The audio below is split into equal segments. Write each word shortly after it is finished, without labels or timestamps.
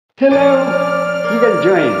Hello, you can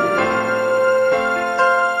join.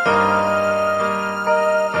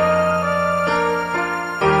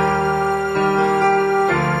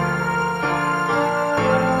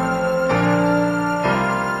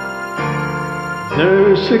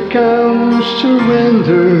 There's a calm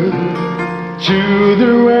surrender to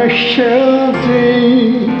the rush of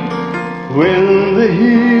day, when the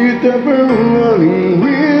heat of a running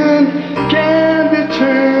wind can be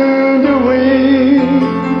turned away.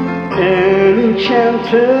 An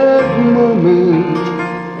enchanted moment,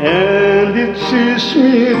 and it sees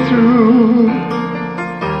me through.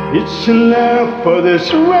 It's enough for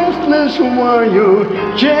this restless warrior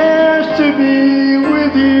just to be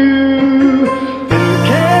with you.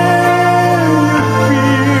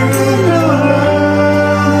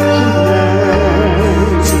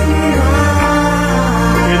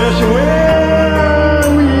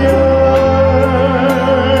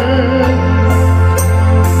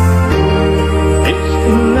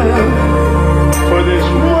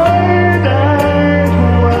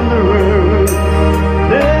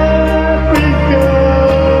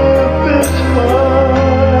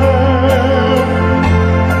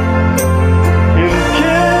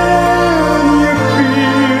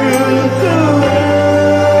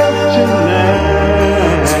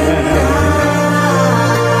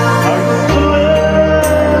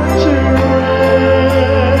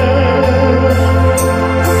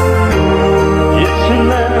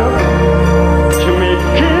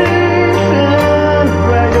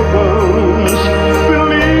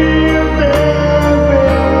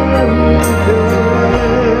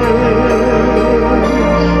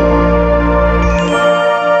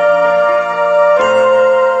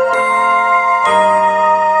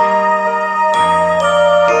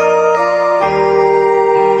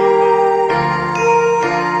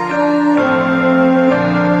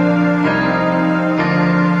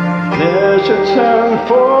 There's a time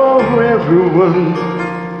for everyone,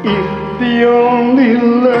 if they only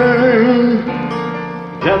learn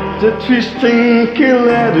that the twisting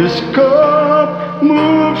kaleidoscope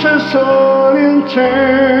moves us all in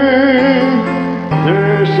turn.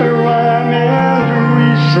 There's a rhyme and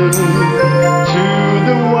reason to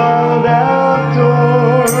the wild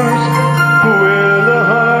outdoors, where the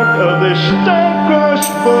heart of the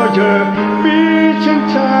star-crossed border beats in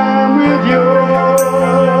time.